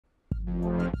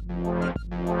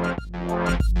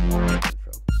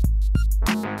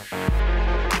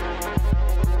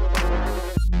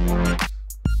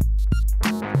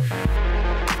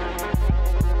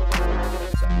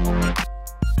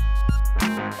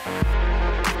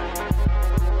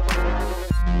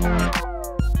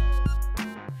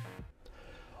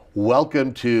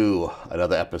Welcome to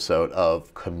another episode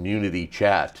of Community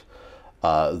Chat.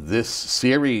 This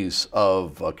series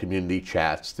of community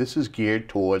chats, this is geared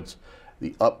towards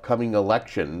the upcoming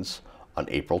elections on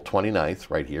April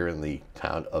 29th, right here in the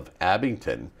town of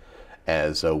Abington,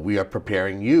 as we are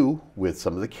preparing you with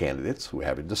some of the candidates. We're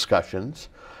having discussions.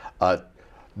 Not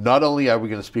only are we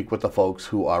going to speak with the folks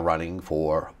who are running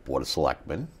for Board of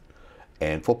Selectmen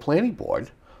and for Planning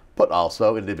Board, but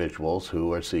also individuals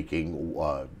who are seeking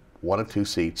one or two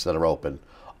seats that are open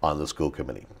on the school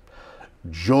committee.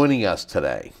 Joining us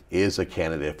today is a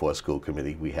candidate for a school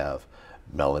committee. We have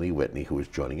Melanie Whitney, who is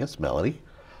joining us. Melanie,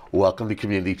 welcome to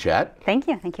Community Chat. Thank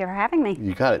you. Thank you for having me.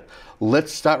 You got it.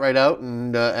 Let's start right out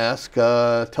and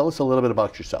tell us a little bit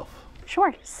about yourself.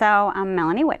 Sure. So I'm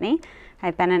Melanie Whitney.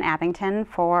 I've been in Abington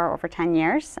for over 10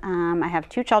 years. I have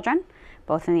two children,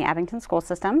 both in the Abington school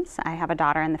systems. I have a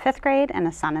daughter in the 5th grade and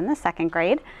a son in the 2nd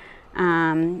grade.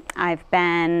 I've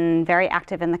been very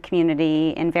active in the community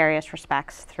in various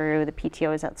respects through the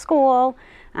PTOs at school,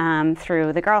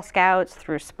 through the Girl Scouts,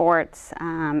 through sports,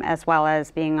 as well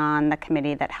as being on the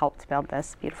committee that helped build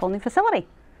this beautiful new facility.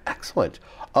 Excellent.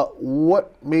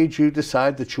 What made you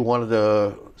decide that you wanted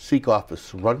to seek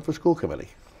office, run for school committee?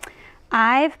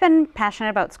 I've been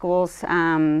passionate about schools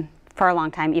for a long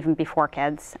time, even before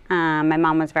kids. My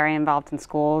mom was very involved in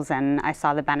schools, and I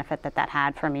saw the benefit that that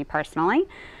had for me personally.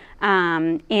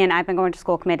 And I've been going to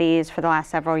school committees for the last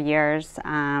several years,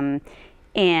 and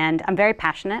I'm very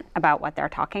passionate about what they're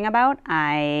talking about.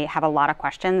 I have a lot of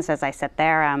questions as I sit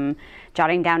there. I'm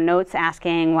jotting down notes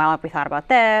asking, well, have we thought about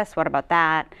this? What about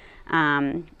that?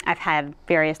 I've had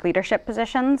various leadership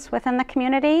positions within the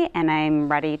community, and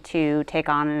I'm ready to take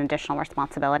on an additional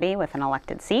responsibility with an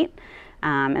elected seat.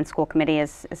 And school committee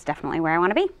is definitely where I want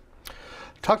to be.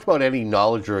 Talk about any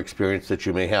knowledge or experience that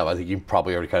you may have. I think you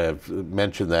probably already kind of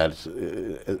mentioned that,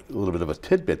 a little bit of a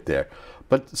tidbit there.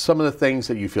 But some of the things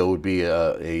that you feel would be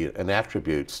an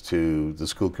attributes to the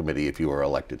school committee if you were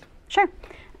elected. Sure.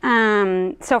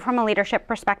 So from a leadership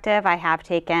perspective, I have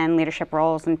taken leadership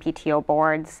roles in PTO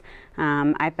boards.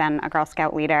 I've been a Girl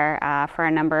Scout leader for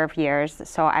a number of years.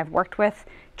 So I've worked with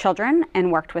children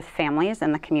and worked with families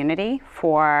in the community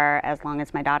for as long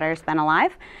as my daughter's been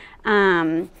alive.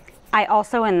 I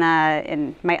also, in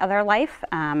my other life,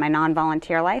 my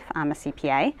non-volunteer life, I'm a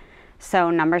CPA. So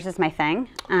numbers is my thing.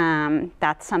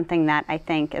 That's something that I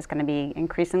think is going to be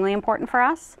increasingly important for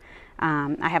us.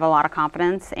 I have a lot of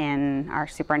confidence in our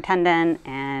superintendent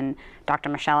and Dr.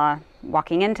 Michelle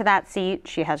walking into that seat.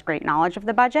 She has great knowledge of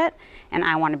the budget, and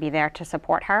I want to be there to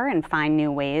support her and find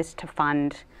new ways to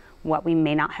fund what we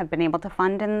may not have been able to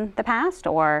fund in the past,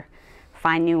 or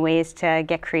find new ways to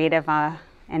get creative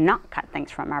and not cut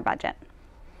things from our budget.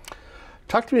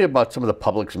 Talk to me about some of the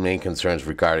public's main concerns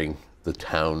regarding the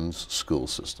town's school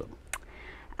system.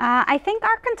 I think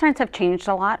our concerns have changed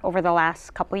a lot over the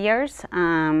last couple of years.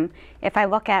 If I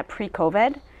look at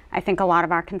pre-COVID, I think a lot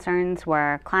of our concerns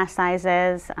were class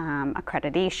sizes,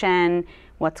 accreditation,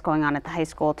 what's going on at the high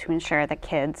school to ensure that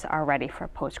kids are ready for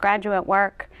postgraduate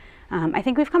work. I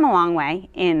think we've come a long way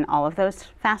in all of those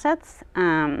facets.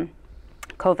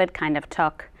 COVID kind of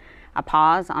took a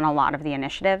pause on a lot of the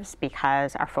initiatives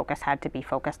because our focus had to be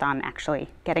focused on actually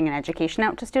getting an education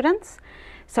out to students.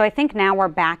 So I think now we're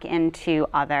back into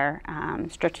other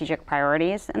strategic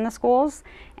priorities in the schools,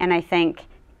 and I think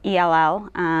ELL,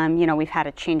 we've had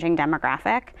a changing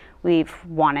demographic. We've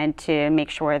wanted to make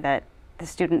sure that the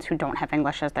students who don't have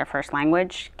English as their first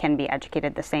language can be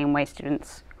educated the same way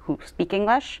students who speak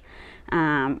English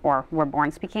or were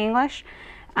born speaking English.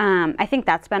 I think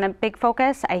that's been a big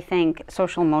focus. I think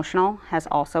social emotional has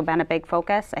also been a big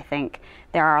focus. I think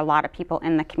there are a lot of people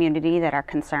in the community that are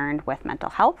concerned with mental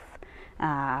health,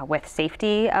 with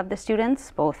safety of the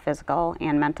students, both physical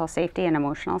and mental safety and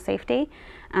emotional safety.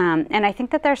 And I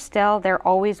think that there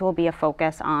always will be a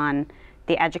focus on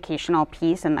the educational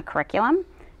piece in the curriculum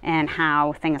and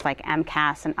how things like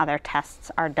MCAS and other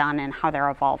tests are done and how they're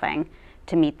evolving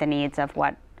to meet the needs of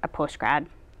what a postgrad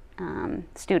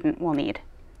student will need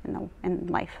in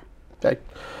life. Okay.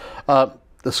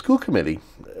 The school committee,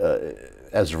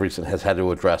 as of recent, has had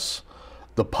to address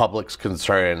the public's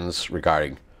concerns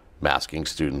regarding masking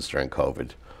students during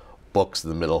COVID, books in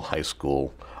the middle high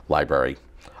school library,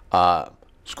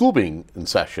 school being in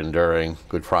session during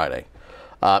Good Friday.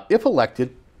 If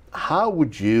elected, how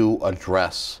would you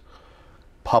address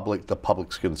the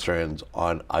public's concerns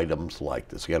on items like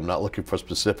this? Again, I'm not looking for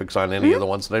specifics on any of the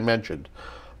ones that I mentioned,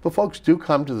 but folks do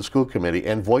come to the school committee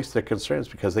and voice their concerns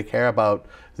because they care about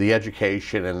the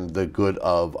education and the good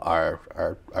of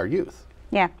our youth.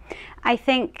 Yeah, I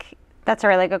think that's a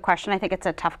really good question. I think it's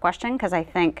a tough question because I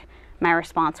think my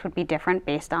response would be different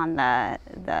based on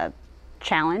the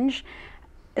challenge.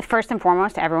 First and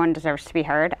foremost, everyone deserves to be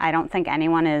heard. I don't think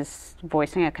anyone is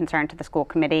voicing a concern to the school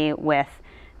committee with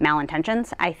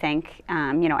malintentions. I think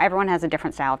everyone has a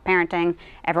different style of parenting.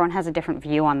 Everyone has a different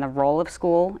view on the role of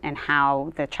school and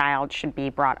how the child should be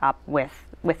brought up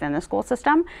within the school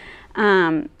system.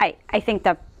 I think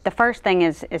the first thing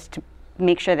is to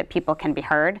make sure that people can be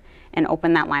heard and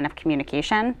open that line of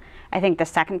communication. I think the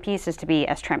second piece is to be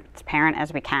as transparent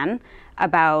as we can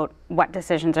about what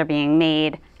decisions are being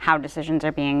made, how decisions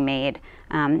are being made.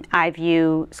 I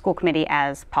view school committee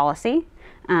as policy,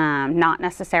 not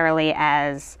necessarily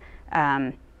as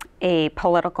a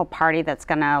political party that's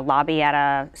going to lobby at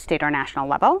a state or national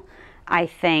level. I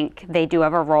think they do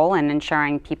have a role in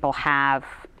ensuring people have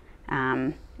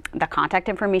the contact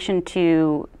information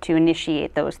to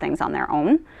initiate those things on their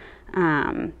own.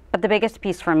 But the biggest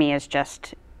piece for me is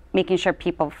just making sure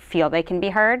people feel they can be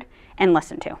heard and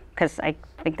listened to, because I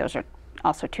think those are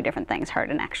also two different things, heard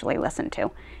and actually listened to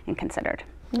and considered.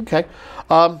 Okay.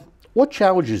 What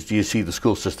challenges do you see the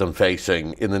school system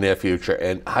facing in the near future,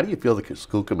 and how do you feel the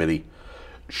school committee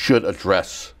should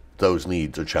address those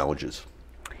needs or challenges?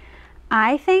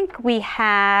 I think we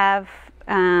have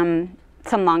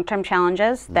some long-term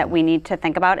challenges that we need to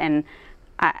think about, and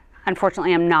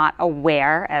unfortunately I'm not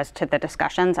aware as to the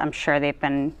discussions. I'm sure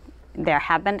there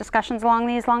have been discussions along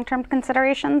these long-term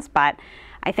considerations, but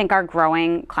I think our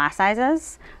growing class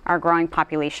sizes, our growing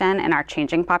population, and our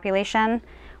changing population.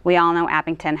 We all know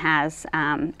Abington has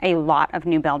a lot of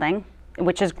new building,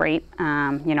 which is great.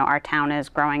 Our town is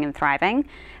growing and thriving,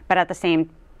 but at the same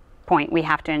point, we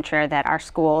have to ensure that our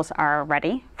schools are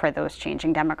ready for those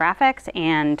changing demographics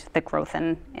and the growth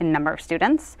in number of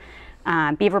students.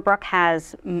 Beaverbrook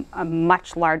has a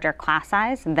much larger class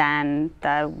size than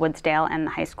the Woodsdale and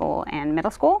the high school and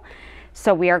middle school.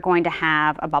 So we are going to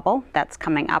have a bubble that's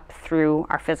coming up through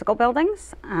our physical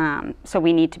buildings. So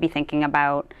we need to be thinking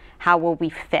about how will we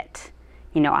fit,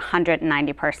 a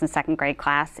 190-person second grade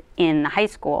class in the high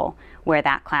school, where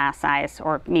that class size,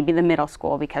 or maybe the middle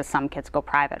school, because some kids go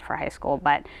private for high school.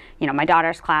 But my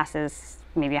daughter's class is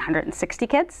maybe 160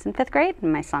 kids in fifth grade,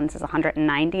 and my son's is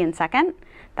 190 in second.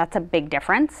 That's a big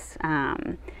difference.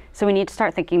 So we need to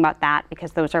start thinking about that,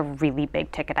 because those are really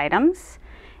big ticket items.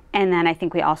 And then I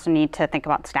think we also need to think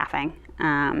about staffing.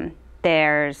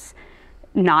 There's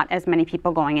not as many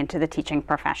people going into the teaching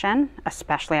profession,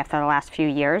 especially after the last few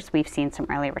years. We've seen some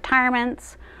early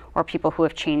retirements or people who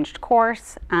have changed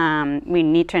course. We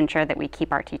need to ensure that we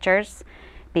keep our teachers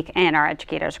and our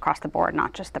educators across the board,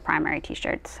 not just the primary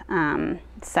teachers.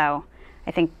 So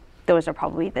I think those are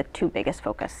probably the two biggest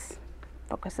focuses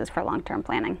for long-term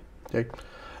planning. Okay.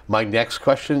 My next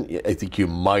question, I think you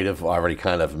might have already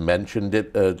kind of mentioned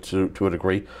it to a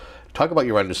degree. Talk about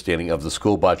your understanding of the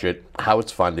school budget, how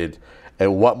it's funded,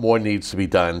 and what more needs to be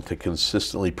done to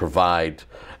consistently provide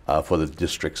for the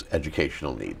district's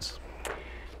educational needs.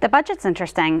 The budget's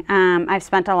interesting. I've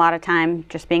spent a lot of time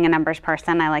just being a numbers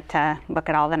person. I like to look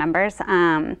at all the numbers.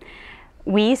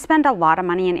 We spend a lot of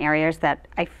money in areas that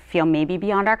I feel may be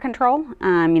beyond our control.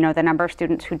 The number of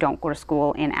students who don't go to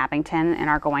school in Abington and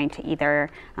are going to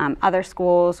either other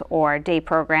schools or day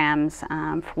programs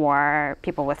for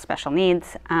people with special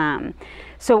needs.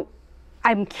 So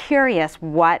I'm curious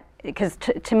because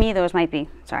to me those might be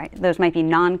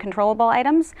non-controllable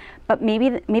items, but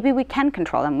maybe we can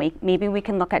control them. Maybe we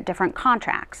can look at different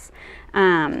contracts.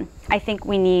 I think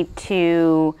we need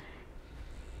to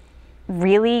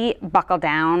really buckle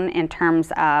down in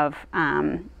terms of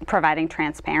providing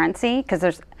transparency,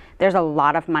 because there's a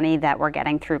lot of money that we're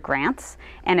getting through grants,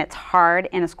 and it's hard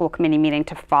in a school committee meeting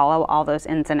to follow all those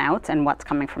ins and outs and what's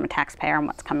coming from a taxpayer and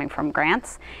what's coming from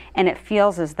grants. And it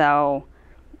feels as though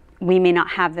we may not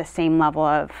have the same level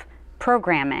of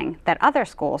programming that other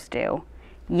schools do,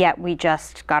 yet we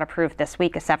just got approved this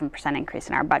week a 7% increase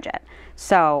in our budget.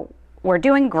 So we're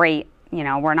doing great.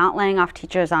 We're not laying off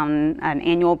teachers on an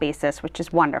annual basis, which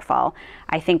is wonderful.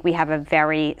 I think we have a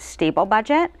very stable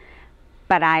budget,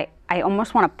 but I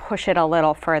almost want to push it a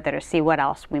little further to see what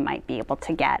else we might be able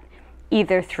to get,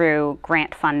 either through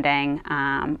grant funding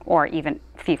or even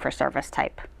fee-for-service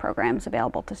type programs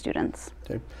available to students.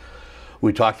 Okay.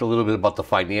 We talked a little bit about the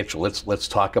financial. Let's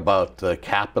talk about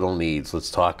capital needs.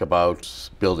 Let's talk about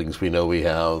buildings. We know we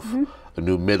have a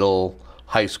new middle,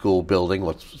 high school building,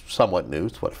 what's somewhat new.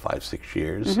 It's what, 5-6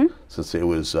 years since it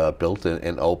was built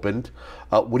and opened.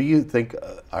 What do you think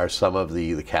are some of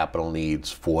the capital needs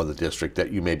for the district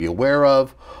that you may be aware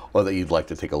of, or that you'd like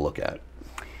to take a look at?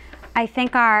 I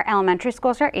think our elementary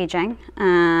schools are aging.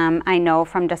 I know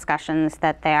from discussions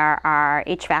that there are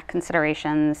HVAC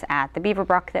considerations at the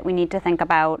Beaverbrook that we need to think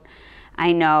about.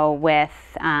 I know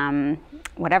with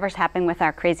whatever's happening with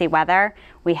our crazy weather,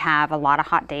 we have a lot of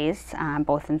hot days,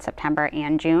 both in September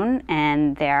and June,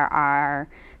 and there are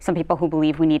some people who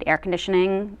believe we need air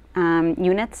conditioning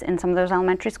units in some of those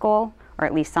elementary school, or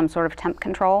at least some sort of temp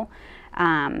control.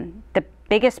 The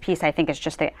biggest piece, I think, is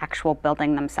just the actual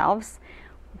building themselves.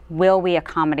 Will we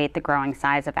accommodate the growing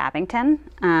size of Abington?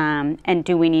 And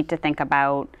do we need to think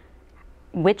about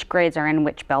which grades are in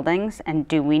which buildings, and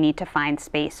do we need to find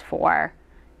space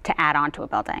to add on to a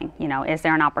building? You know, is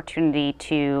there an opportunity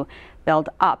to build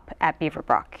up at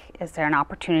Beaverbrook? Is there an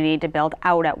opportunity to build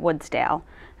out at Woodsdale?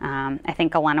 I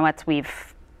think Galenowitz,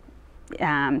 we've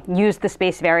used the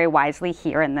space very wisely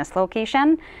here in this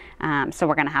location, so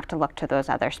we're going to have to look to those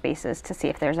other spaces to see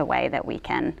if there's a way that we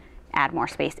can add more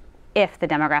space if the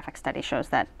demographic study shows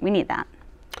that we need that.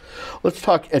 Let's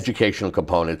talk educational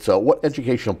components. What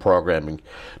educational programming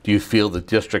do you feel the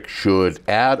district should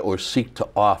add or seek to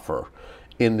offer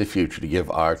in the future to give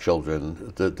our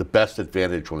children the best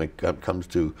advantage when it comes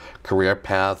to career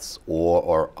paths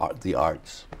or the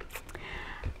arts?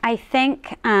 I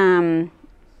think I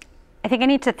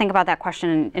need to think about that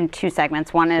question in two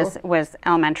segments. One was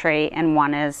elementary, and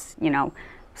one is,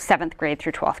 7th grade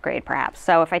through 12th grade, perhaps.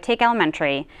 So if I take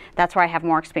elementary, that's where I have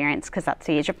more experience because that's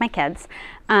the age of my kids.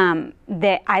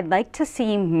 I'd like to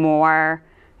see more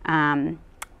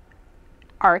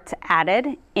arts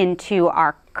added into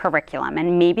our curriculum.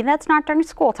 And maybe that's not during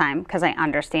school time, because I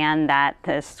understand that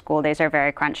the school days are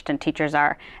very crunched and teachers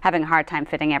are having a hard time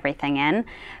fitting everything in.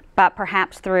 But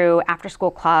perhaps through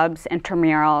after-school clubs,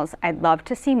 intramurals, I'd love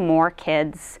to see more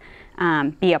kids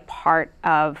be a part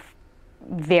of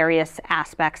various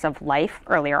aspects of life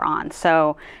earlier on.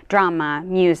 So drama,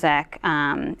 music,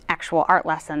 actual art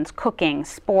lessons, cooking,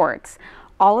 sports,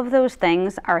 all of those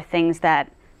things are things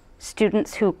that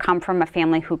students who come from a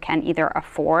family who can either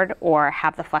afford or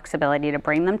have the flexibility to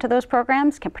bring them to those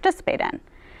programs can participate in.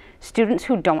 Students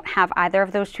who don't have either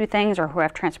of those two things or who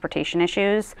have transportation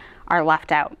issues are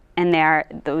left out. And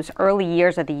those early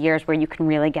years are the years where you can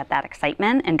really get that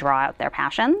excitement and draw out their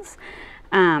passions.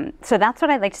 So that's what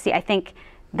I'd like to see. I think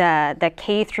the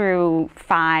K through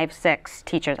 5, 6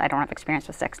 teachers, I don't have experience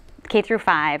with 6, K through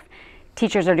 5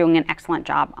 teachers are doing an excellent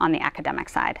job on the academic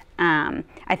side.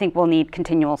 I think we'll need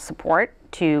continual support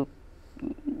to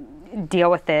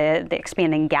deal with the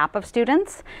expanding gap of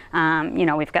students.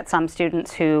 We've got some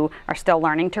students who are still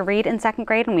learning to read in 2nd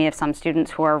grade, and we have some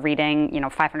students who are reading,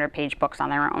 500-page books on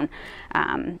their own.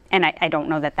 And I don't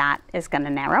know that is going to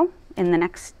narrow in the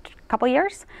next couple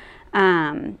years.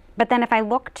 But then if I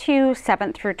look to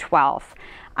 7th through 12th,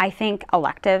 I think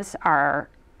electives are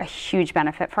a huge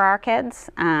benefit for our kids.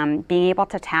 Being able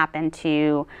to tap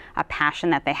into a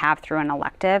passion that they have through an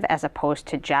elective as opposed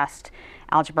to just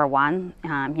Algebra 1,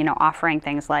 offering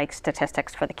things like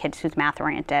statistics for the kids who's math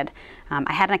oriented.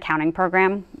 I had an accounting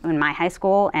program in my high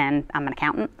school, and I'm an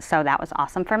accountant, so that was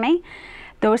awesome for me.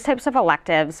 Those types of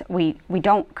electives, we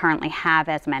don't currently have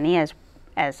as many as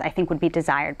I think would be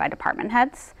desired by department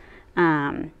heads.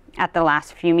 At the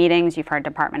last few meetings, you've heard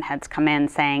department heads come in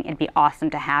saying it'd be awesome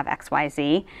to have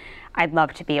XYZ. I'd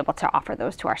love to be able to offer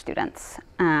those to our students.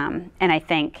 And I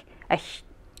think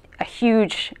a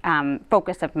huge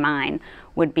focus of mine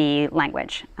would be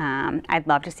language. I'd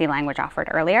love to see language offered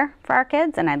earlier for our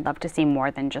kids, and I'd love to see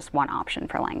more than just one option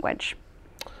for language.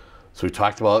 So we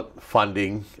talked about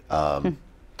funding.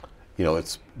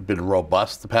 It's been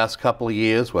robust the past couple of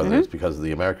years, whether it's because of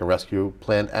the American Rescue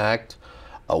Plan Act,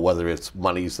 whether it's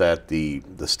monies that the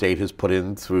state has put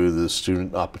in through the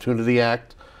Student Opportunity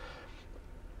Act.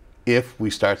 If we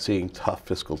start seeing tough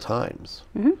fiscal times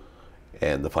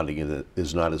and the funding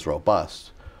is not as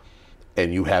robust,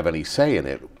 and you have any say in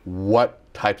it,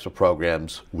 what types of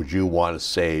programs would you want to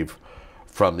save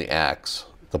from the acts,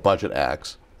 the budget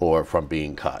acts, or from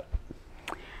being cut?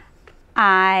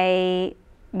 I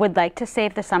would like to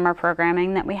save the summer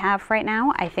programming that we have right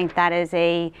now. I think that is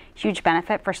a huge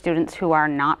benefit for students who are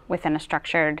not within a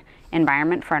structured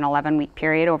environment for an 11-week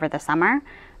period over the summer.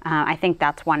 I think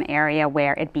that's one area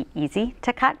where it'd be easy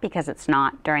to cut because it's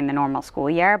not during the normal school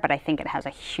year, but I think it has a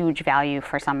huge value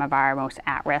for some of our most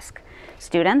at-risk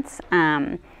students.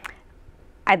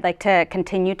 I'd like to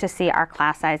continue to see our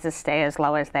class sizes stay as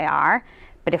low as they are,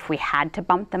 but if we had to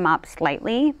bump them up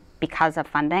slightly because of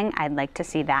funding, I'd like to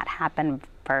see that happen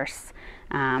first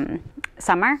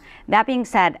summer. That being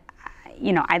said,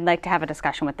 I'd like to have a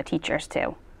discussion with the teachers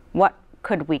too. What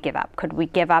could we give up? Could we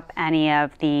give up any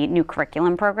of the new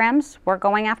curriculum programs we're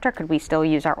going after? Could we still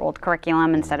use our old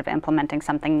curriculum instead of implementing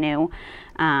something new?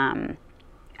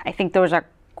 I think those are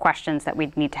questions that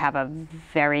we'd need to have a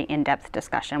very in-depth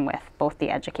discussion with both the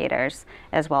educators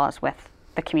as well as with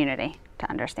the community to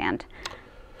understand.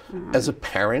 As a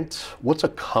parent, what's a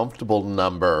comfortable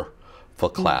number for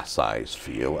class size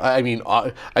for you? I mean,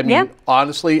 Yeah.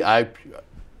 honestly,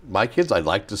 my kids, I'd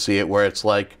like to see it where it's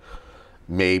like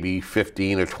maybe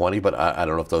 15 or 20, but I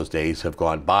don't know if those days have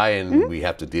gone by and we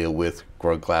have to deal with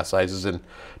growing class sizes, and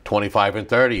 25 and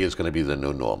 30 is going to be the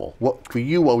new normal. For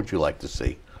you, what would you like to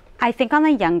see? I think on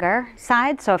the younger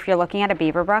side, so if you're looking at a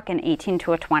Beaverbrook, an 18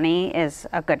 to a 20 is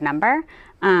a good number.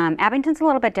 Abington's a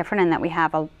little bit different in that we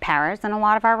have paras in a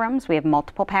lot of our rooms. We have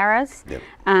multiple paras. Yep.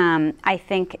 I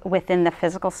think within the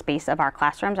physical space of our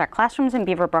classrooms in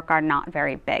Beaverbrook are not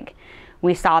very big.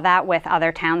 We saw that with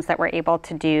other towns that were able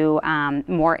to do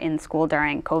more in school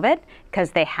during COVID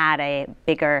because they had a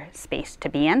bigger space to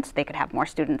be in, so they could have more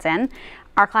students in.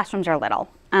 Our classrooms are little,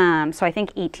 so I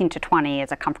think 18 to 20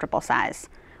 is a comfortable size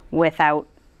without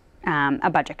a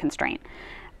budget constraint.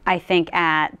 I think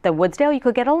at the Woodsdale you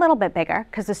could get a little bit bigger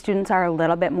because the students are a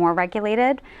little bit more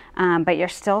regulated, but you're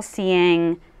still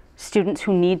seeing students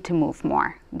who need to move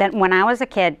more. Then when I was a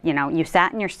kid, you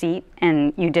sat in your seat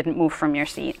and you didn't move from your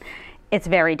seat. It's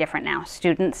very different now.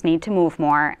 Students need to move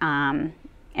more, and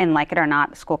like it or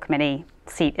not, the school committee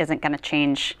seat isn't going to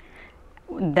change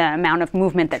the amount of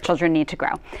movement that children need to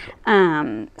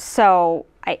grow. So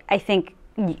I think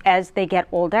as they get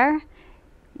older,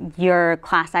 your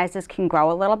class sizes can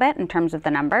grow a little bit in terms of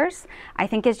the numbers. I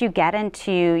think as you get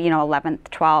into 11th,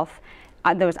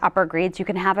 12th, those upper grades, you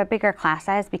can have a bigger class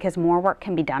size because more work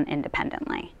can be done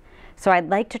independently. So I'd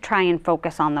like to try and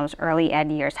focus on those early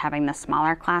ed years having the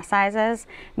smaller class sizes.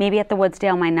 Maybe at the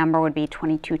Woodsdale, my number would be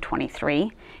 22,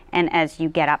 23. And as you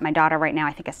get up, my daughter right now,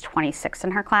 I think is 26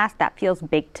 in her class. That feels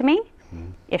big to me.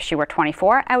 If she were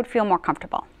 24, I would feel more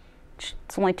comfortable.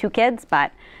 It's only 2 kids,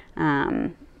 but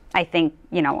I think,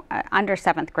 under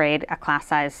 7th grade, a class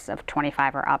size of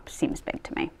 25 or up seems big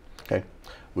to me. Okay.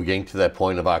 We're getting to that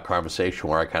point of our conversation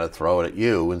where I kind of throw it at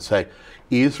you and say,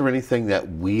 is there anything that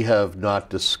we have not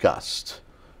discussed?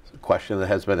 It's a question that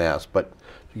has been asked, but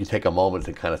you take a moment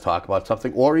to kind of talk about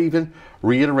something or even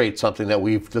reiterate something that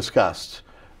we've discussed,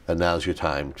 and now's your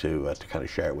time to kind of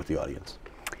share it with the audience.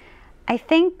 I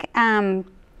think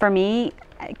for me,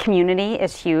 community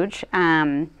is huge.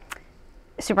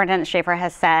 Superintendent Schaefer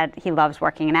has said he loves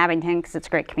working in Abington because it's a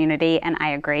great community, and I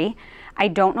agree. I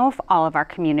don't know if all of our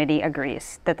community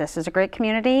agrees that this is a great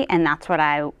community, and that's what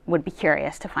I would be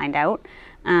curious to find out.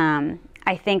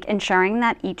 I think ensuring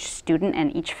that each student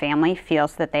and each family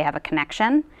feels that they have a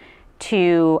connection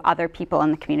to other people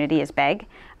in the community is big.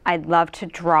 I'd love to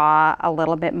draw a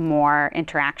little bit more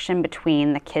interaction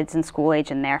between the kids in school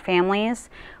age and their families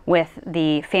with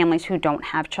the families who don't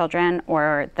have children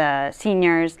or the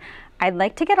seniors. I'd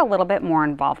like to get a little bit more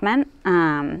involvement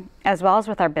as well as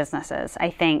with our businesses.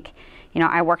 I think,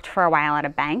 I worked for a while at a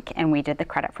bank and we did the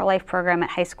Credit for Life program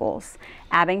at high schools.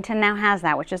 Abington now has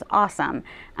that, which is awesome.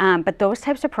 But those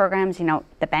types of programs,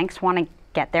 the banks want to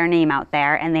get their name out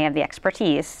there and they have the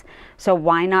expertise. So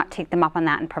why not take them up on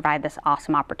that and provide this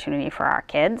awesome opportunity for our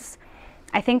kids?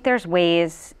 I think there's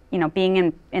ways,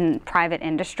 being in private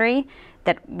industry,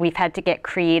 that we've had to get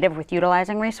creative with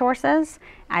utilizing resources.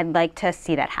 I'd like to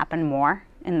see that happen more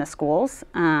in the schools.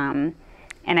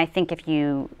 And I think if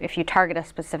you target a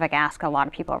specific ask, a lot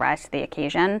of people rise to the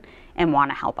occasion and want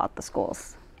to help out the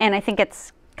schools. And I think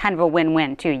it's kind of a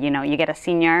win-win too. You get a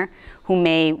senior who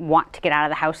may want to get out of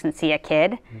the house and see a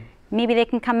kid. Maybe they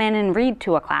can come in and read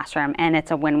to a classroom, and it's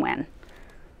a win-win.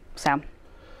 So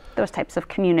those types of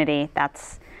community,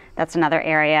 that's another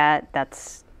area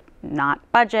that's not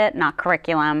budget, not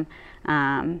curriculum,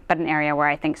 but an area where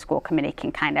I think school committee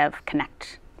can kind of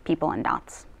connect people and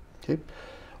dots. Okay.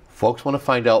 Folks want to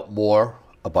find out more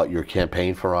about your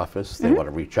campaign for office. They want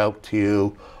to reach out to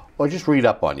you or just read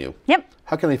up on you. Yep.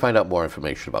 How can they find out more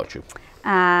information about you?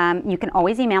 You can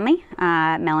always email me,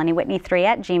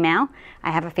 MelanieWhitney3@gmail. I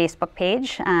have a Facebook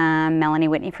page, Melanie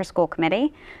Whitney for School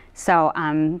Committee. So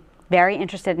I'm very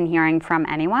interested in hearing from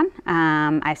anyone.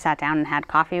 I sat down and had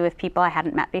coffee with people I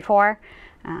hadn't met before.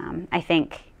 I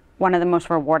think one of the most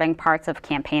rewarding parts of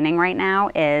campaigning right now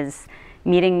is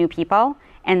meeting new people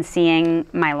and seeing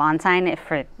my lawn sign. If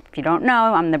you don't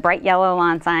know, I'm the bright yellow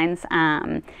lawn signs.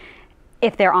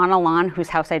 If they're on a lawn whose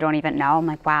house I don't even know, I'm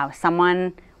like, wow,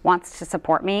 someone wants to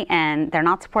support me, and they're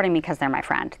not supporting me because they're my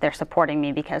friend. They're supporting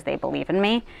me because they believe in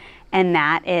me, and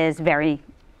that is very,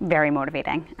 very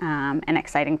motivating and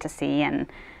exciting to see. And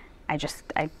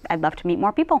I'd love to meet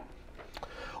more people.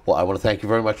 Well, I want to thank you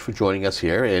very much for joining us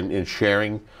here and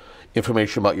sharing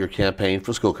information about your campaign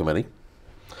for school committee.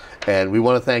 And we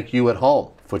want to thank you at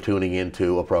home for tuning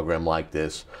into a program like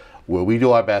this, where we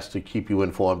do our best to keep you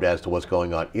informed as to what's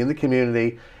going on in the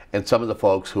community and some of the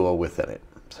folks who are within it.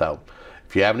 So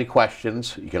if you have any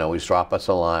questions, you can always drop us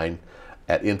a line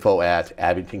at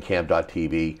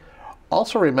info@abingtoncam.tv.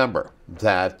 Also remember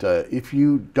that if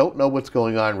you don't know what's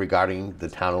going on regarding the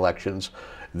town elections,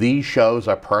 these shows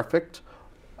are perfect.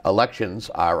 Elections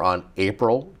are on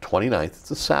April 29th.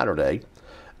 It's a Saturday.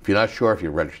 If you're not sure if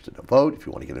you're registered to vote, if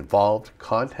you want to get involved,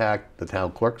 contact the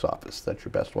town clerk's office. That's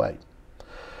your best way.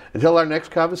 Until our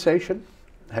next conversation,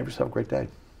 have yourself a great day.